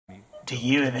Do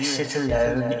you ever sit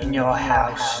alone in your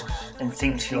house and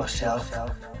think to yourself,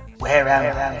 where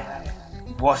am I?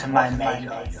 What am I made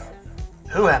of?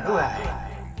 Who am I?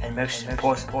 And most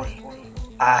importantly,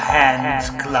 are hands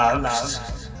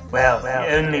gloves? Well,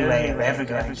 the only way you're ever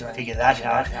going to figure that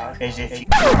out is if you...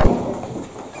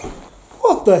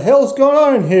 What the hell's going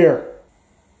on in here?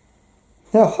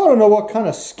 Now, I don't know what kind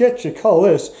of sketch you call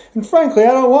this, and frankly,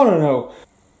 I don't want to know.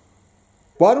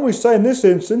 Why don't we say in this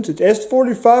instance, it's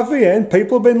S45VN,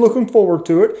 people have been looking forward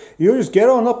to it, you just get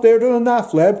on up there to the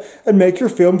knife lab and make your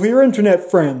film for your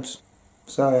internet friends.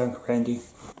 Sorry, Uncle Randy.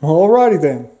 Alrighty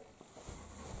then.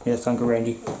 Yes, Uncle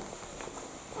Randy.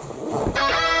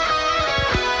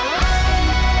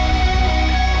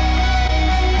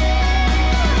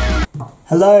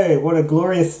 Hello, what a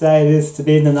glorious day it is to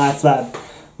be in the knife lab.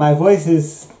 My voice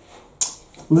is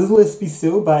a little lispy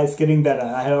still, but it's getting better.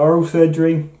 I had oral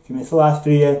surgery, if you missed the last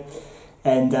video,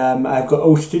 and I've got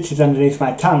all stitches underneath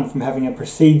my tongue from having a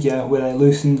procedure where they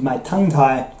loosened my tongue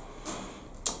tie.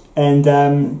 And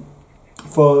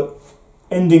for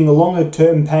ending the longer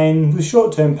term pain, the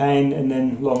short term pain, and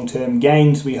then long term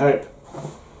gains, we hope.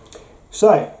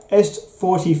 So,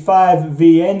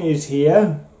 S45VN is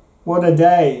here. What a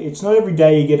day. It's not every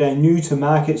day you get a new to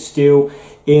market steel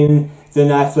in the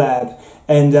knife lab.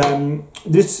 And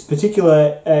this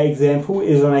particular example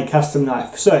is on a custom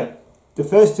knife. So, the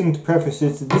first thing to preface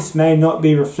is that this may not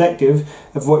be reflective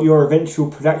of what your eventual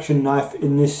production knife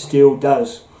in this steel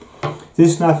does.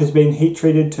 This knife has been heat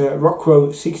treated to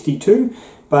Rockwell 62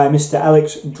 by Mr.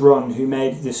 Alex Dron, who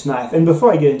made this knife. And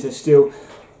before I get into steel,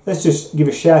 let's just give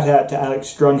a shout out to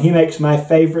Alex Dron. He makes my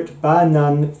favourite bar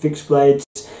none fixed blades.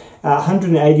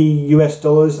 $180 US,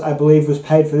 I believe, was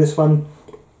paid for this one.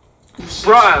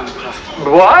 Brian,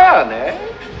 eh?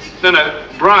 No,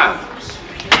 Brian.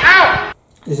 Ow!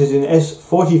 This is an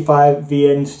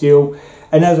S45VN steel,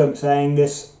 and as I'm saying,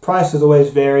 this prices always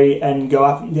vary and go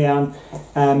up and down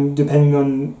depending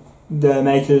on the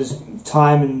maker's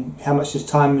time and how much his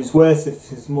time is worth, if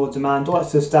there's more demand, all that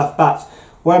sort of stuff. But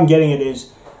what I'm getting at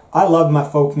is, I love my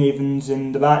Falcon-Evens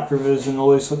and the Bark Rivers and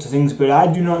all those sorts of things, but I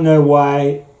do not know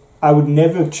why I would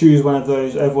never choose one of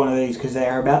those over one of these, because they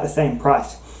are about the same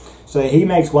price. So he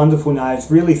makes wonderful knives,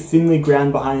 really thinly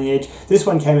ground behind the edge. This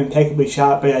one came impeccably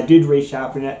sharp, but I did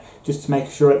resharpen it just to make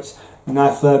sure it's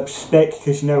knife lab spec,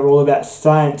 because you know we're all about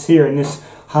science here in this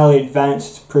highly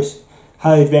advanced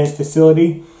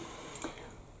facility.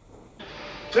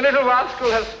 The little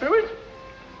rascal has spirit.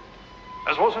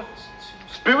 As what, sir?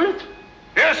 Spirit?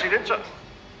 Yes, he did, sir.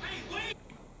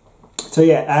 So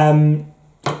yeah,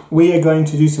 we are going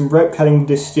to do some rope cutting with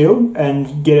this steel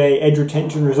and get a edge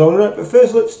retention result on it. But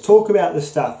first, let's talk about the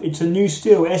stuff. It's a new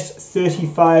steel.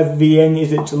 S35VN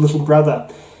is its little brother.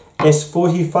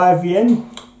 S45VN,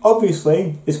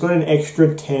 obviously, it's got an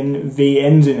extra 10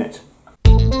 VNs in it.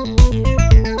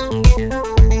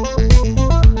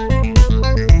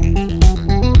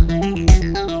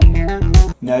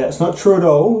 No, that's not true at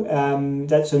all.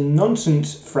 That's a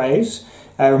nonsense phrase.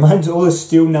 All the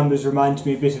steel numbers remind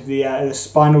me a bit of the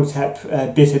Spinal Tap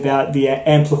bit about the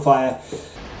amplifier.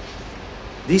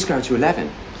 These go to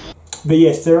 11. But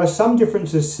yes, there are some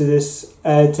differences to this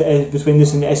between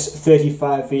this and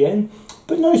S35VN,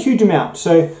 but not a huge amount.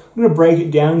 So I'm going to break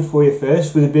it down for you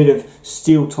first with a bit of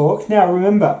steel talk. Now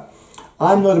remember,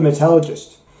 I'm not a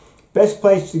metallurgist. Best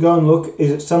place to go and look is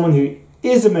at someone who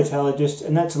is a metallurgist,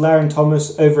 and that's Larry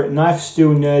Thomas over at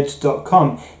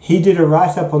knifesteelnerds.com. He did a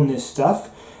write-up on this stuff,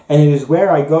 and it is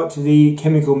where I got the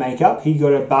chemical makeup. He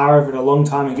got a bar of it a long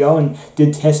time ago and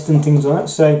did tests and things on it,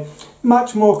 so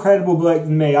much more credible bloke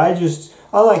than me. I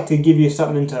like to give you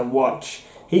something to watch.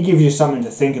 He gives you something to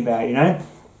think about, you know?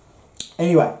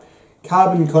 Anyway,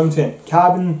 carbon content.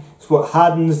 Carbon is what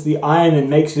hardens the iron and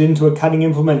makes it into a cutting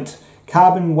implement.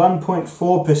 Carbon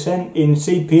 1.4% in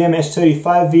CPM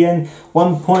S35VN,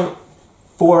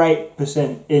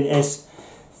 1.48% in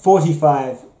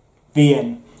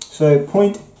S45VN. So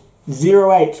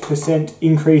 0.08%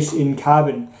 increase in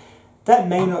carbon. That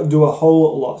may not do a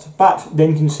whole lot, but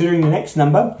then considering the next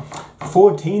number,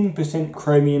 14%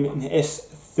 chromium in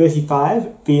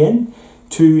S35VN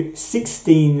to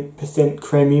 16%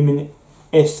 chromium in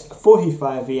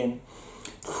S45VN.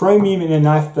 Chromium in a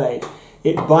knife blade.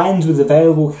 It binds with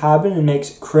available carbon and makes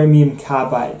chromium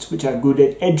carbides, which are good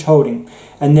at edge holding.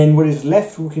 And then what is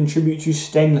left will contribute to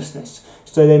stainlessness.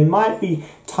 So they might be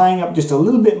tying up just a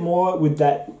little bit more with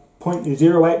that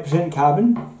 0.08%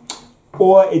 carbon,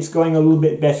 or it's going a little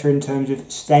bit better in terms of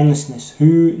stainlessness.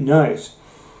 Who knows?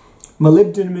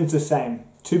 Molybdenum is the same.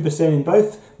 2% in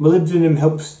both. Molybdenum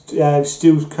helps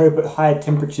steels cope at higher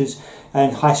temperatures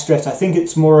and high stress. I think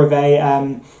it's more of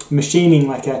a machining,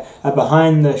 like a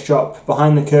behind the shop,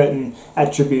 behind the curtain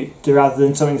attribute, rather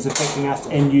than something that's affecting us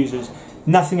end users.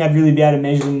 Nothing I'd really be able to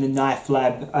measure in the knife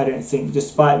lab, I don't think,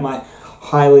 despite my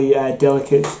highly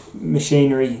delicate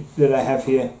machinery that I have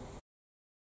here.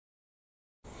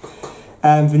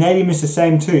 Vanadium is the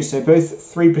same too, so both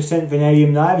 3%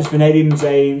 vanadium knives. Vanadium's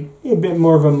a bit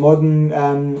more of a modern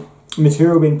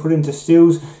material being put into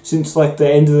steels since like the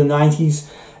end of the 90s.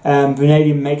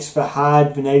 Vanadium makes for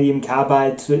hard vanadium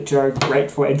carbides, which are great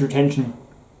for edge retention.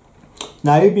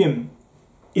 Niobium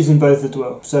is in both as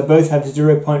well, so both have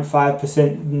 0.5%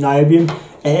 niobium.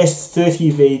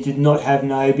 S30V did not have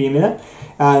niobium in it.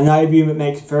 Niobium, it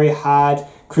makes very hard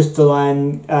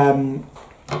crystalline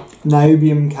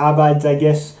niobium carbides, I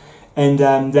guess, and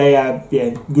they are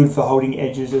good for holding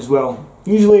edges as well.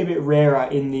 Usually a bit rarer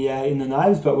in the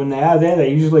knives, but when they are there,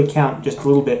 they usually count just a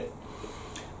little bit.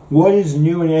 What is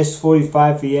new in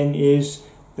S45VN is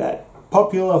that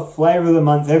popular flavour of the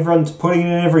month, everyone's putting it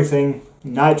in everything,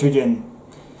 nitrogen.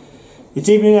 It's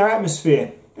even in our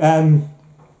atmosphere.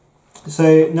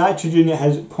 So nitrogen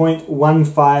has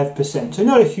 0.15%, so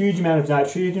not a huge amount of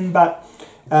nitrogen, but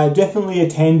definitely a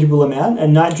tangible amount.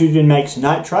 And nitrogen makes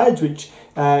nitrides, which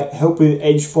help with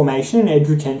edge formation and edge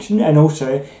retention, and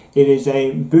also it is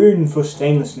a boon for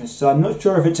stainlessness. So I'm not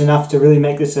sure if it's enough to really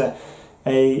make this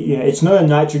it's not a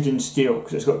nitrogen steel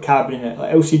because it's got carbon in it,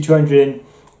 like LC200N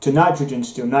to nitrogen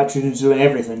steel. Nitrogen's doing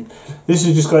everything. This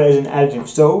has just got it as an additive,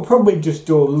 so it will probably just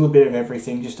do a little bit of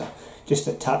everything, just a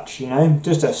touch,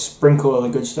 just a sprinkle of the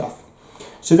good stuff.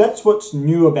 So that's what's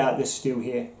new about this steel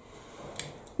here.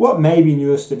 What may be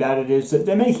newest about it is that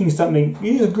they're making something,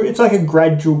 it's like a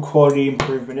gradual quality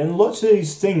improvement, and lots of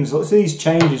these things, lots of these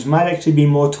changes might actually be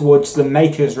more towards the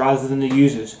makers rather than the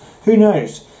users. Who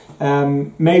knows?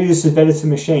 Maybe this is better to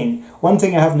machine. One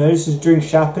thing I have noticed is during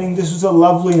sharpening, this was a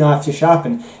lovely knife to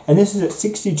sharpen, and this is at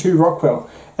 62 Rockwell,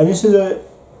 and it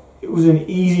was an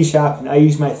easy sharpen. I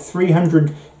used my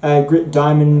 300 grit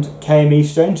diamond KME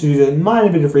stone to do the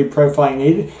minor bit of reprofiling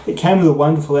needed. It came with a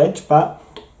wonderful edge, but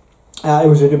it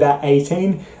was at about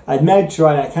 18. I'd made sure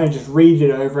I kind of just reed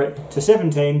it over it to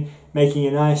 17, making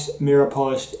a nice mirror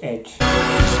polished edge.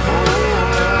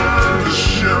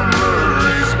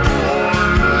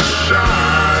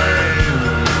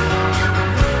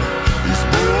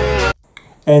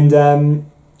 And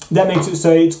that makes it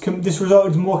so this result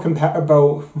is more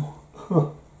comparable,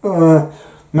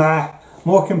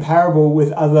 more comparable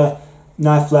with other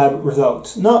knife lab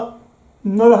results. Not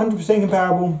 100%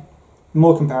 comparable,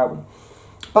 more comparable.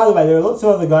 By the way, there are lots of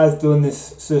other guys doing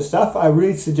this sort of stuff. I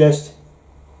really suggest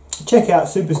check out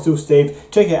Super Steel Steve,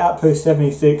 check out Outpost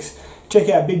 76, check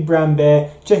out Big Brown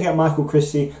Bear, check out Michael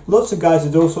Christie. Lots of guys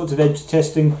that do all sorts of edge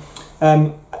testing.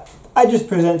 I just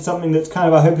present something that's kind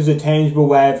of, I hope, is a tangible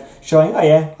way of showing, oh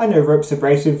yeah, I know rope's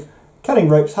abrasive, cutting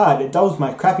rope's hard, it dulls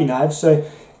my crappy knives, so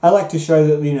I like to show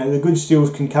that, the good steels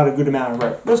can cut a good amount of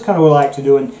rope. That's kind of what I like to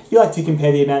do, and you like to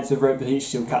compare the amounts of rope that each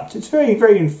steel cuts. It's very,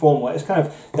 very informal. It's kind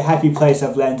of the happy place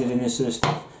I've landed in this sort of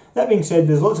stuff. That being said,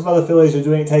 there's lots of other fillers who are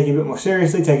doing it, taking a bit more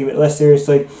seriously, taking a bit less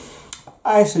seriously.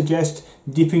 I suggest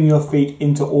dipping your feet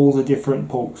into all the different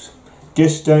pools.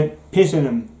 Just don't piss in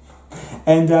them.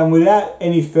 And without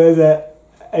any further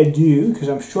ado, because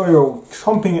I'm sure you're all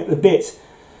chomping at the bit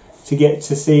to get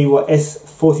to see what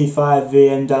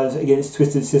S45VN does against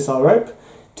twisted sisal rope.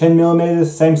 10mm,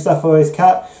 same stuff I always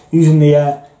cut, using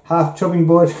the half chopping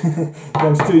board that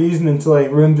I'm still using until I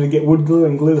remember to get wood glue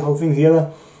and glue the whole thing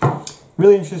together.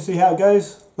 Really interested to see how it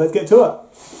goes. Let's get to it.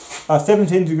 Our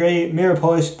 17-degree mirror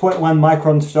polished 0.1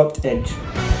 micron stopped edge.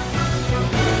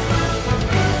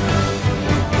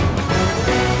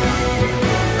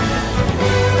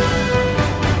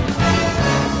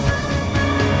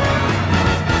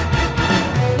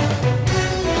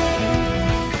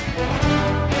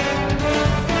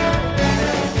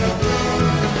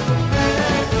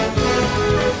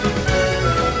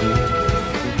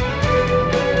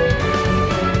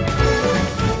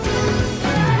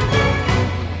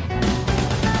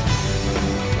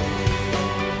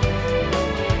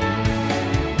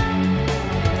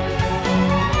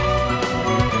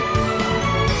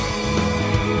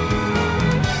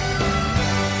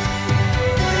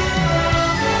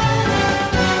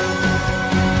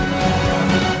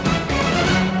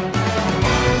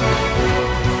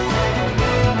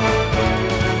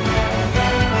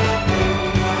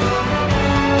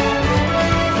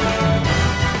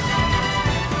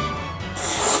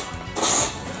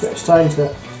 Starting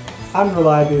to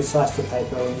unreliably slice the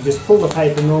paper. When you just pull the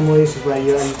paper normally, this is where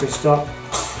you usually stop.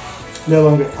 No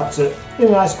longer cuts it. in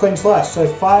a nice clean slice. So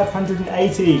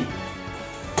 580.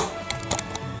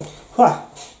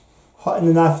 Hot in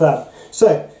the knife lab.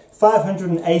 So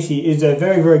 580 is a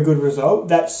very, very good result.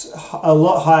 That's a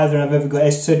lot higher than I've ever got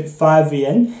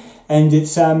S45VN, and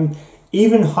it's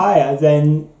even higher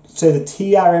than, so the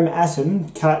TRM Atom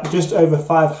cut just over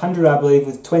 500, I believe,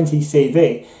 with 20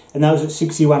 CV, and that was at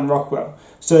 61 Rockwell.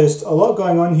 So there's a lot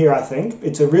going on here, I think.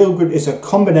 It's a real good, it's a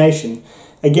combination.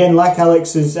 Again, like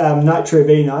Alex's Nitro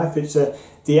V knife, it's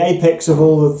the apex of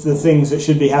all of the things that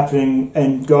should be happening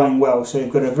and going well. So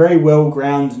you've got a very well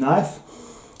ground knife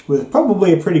with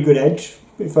probably a pretty good edge,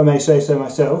 if I may say so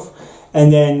myself,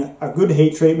 and then a good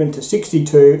heat treatment to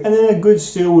 62, and then a good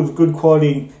steel with good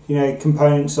quality, you know,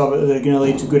 components of it that are going to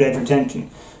lead to good edge retention.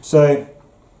 So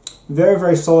very,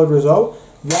 very solid result.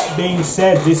 That being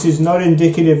said, this is not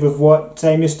indicative of what,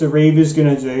 say, Mr. Reaver's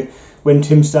going to do when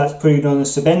Tim starts putting it on the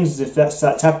Sebenzas. If that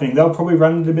starts happening, they'll probably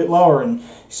run it a bit lower, and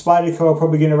Spyderco are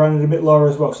probably going to run it a bit lower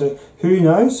as well. So who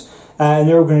knows? And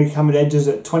they're all going to come at edges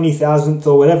at 20,000th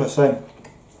or whatever. So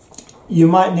you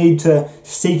might need to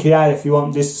seek it out if you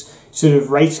want this sort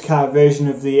of race car version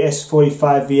of the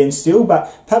S45VN steel,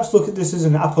 but perhaps look at this as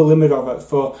an upper limit of it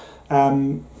for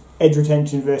edge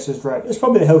retention versus rope. It's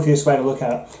probably the healthiest way to look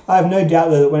at it. I have no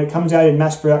doubt that when it comes out in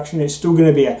mass production, it's still going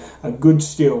to be a good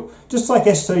steel. Just like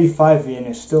S35VN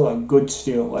is still a good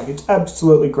steel. Like, it's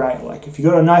absolutely great. Like, if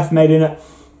you've got a knife made in it,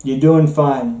 you're doing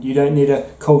fine. You don't need a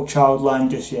cold child line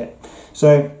just yet.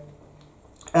 So,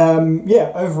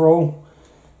 yeah, overall,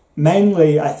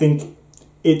 mainly I think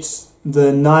it's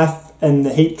the knife and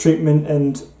the heat treatment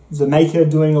and the maker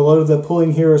doing a lot of the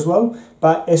pulling here as well,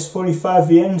 but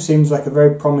S45VN seems like a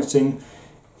very promising,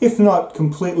 if not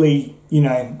completely, you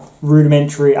know,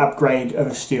 rudimentary upgrade of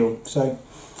a steel. So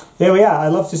there we are. I'd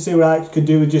love to see what Alex could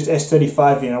do with just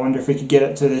S35VN. I wonder if we could get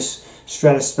it to this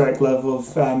stratospheric level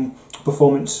of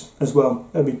performance as well.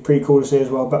 That'd be pretty cool to see as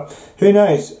well, but who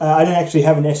knows. I don't actually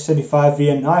have an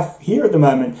S35VN knife here at the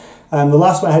moment. The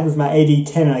last one I had was my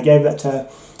AD10, and I gave that to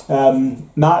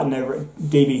Martin over at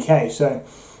DBK, so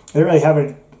I don't really have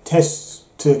a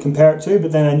test to compare it to,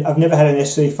 but then I've never had an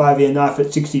S35VN knife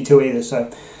at 62 either.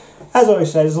 So as I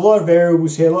always say, there's a lot of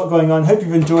variables here, a lot going on. Hope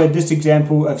you've enjoyed this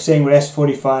example of seeing what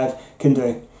S45 can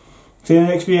do. See you in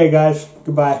the next video, guys.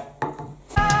 Goodbye.